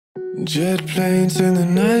Jet planes in the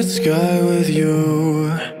night sky with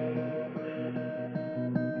you,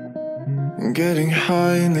 getting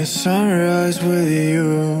high in the sunrise with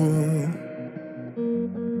you,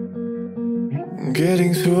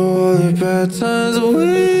 getting through all the bad times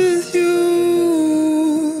with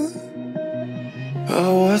you. I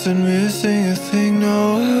wasn't missing a thing,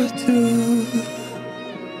 no I do.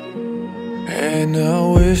 And I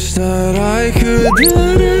wish that I could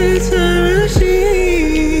build a time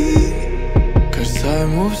machine, 'cause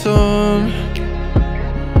time moves on,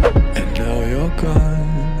 and now you're gone.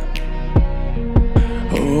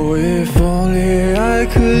 Oh, if only I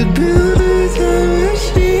could build a time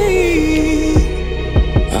machine,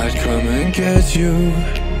 I'd come and get you.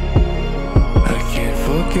 I can't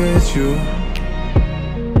forget you.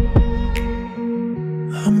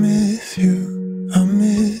 I miss you, I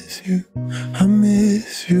miss you, I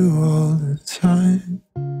miss you all the time.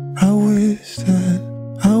 I wish that,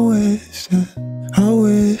 I wish that, I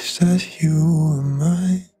wish that you were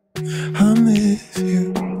mine. I miss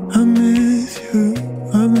you, I miss you,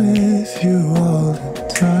 I miss you all the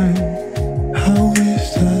time. I wish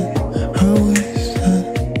that, I wish that,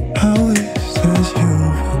 I wish that you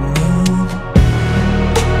were mine.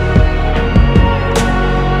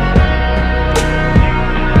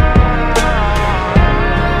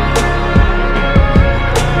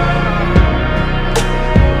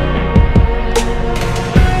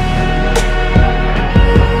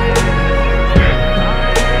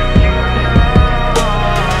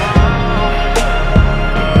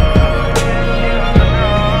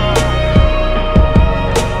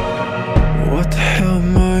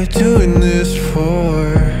 Doing this for?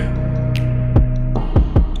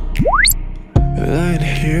 Lying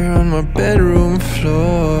here on my bedroom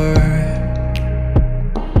floor,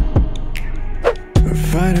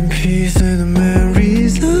 finding peace in the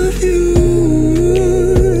memories of you.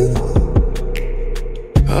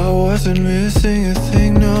 I wasn't missing a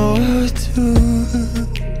thing, no I do.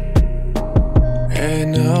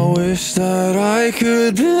 And I wish that I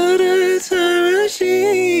could build a time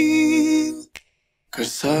machine,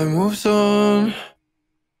 'cause time moves on,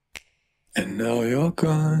 and now you're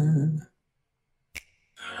gone.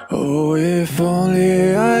 Oh, if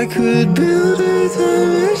only I could build a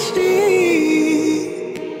time machine,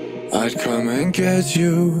 I'd come and get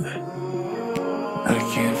you. I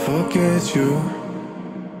can't forget you.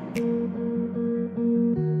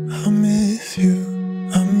 I miss you,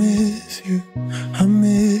 I miss you, I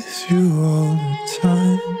miss you all the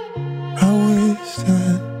time. I wish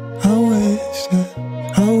that, I wish that,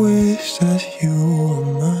 I wish that you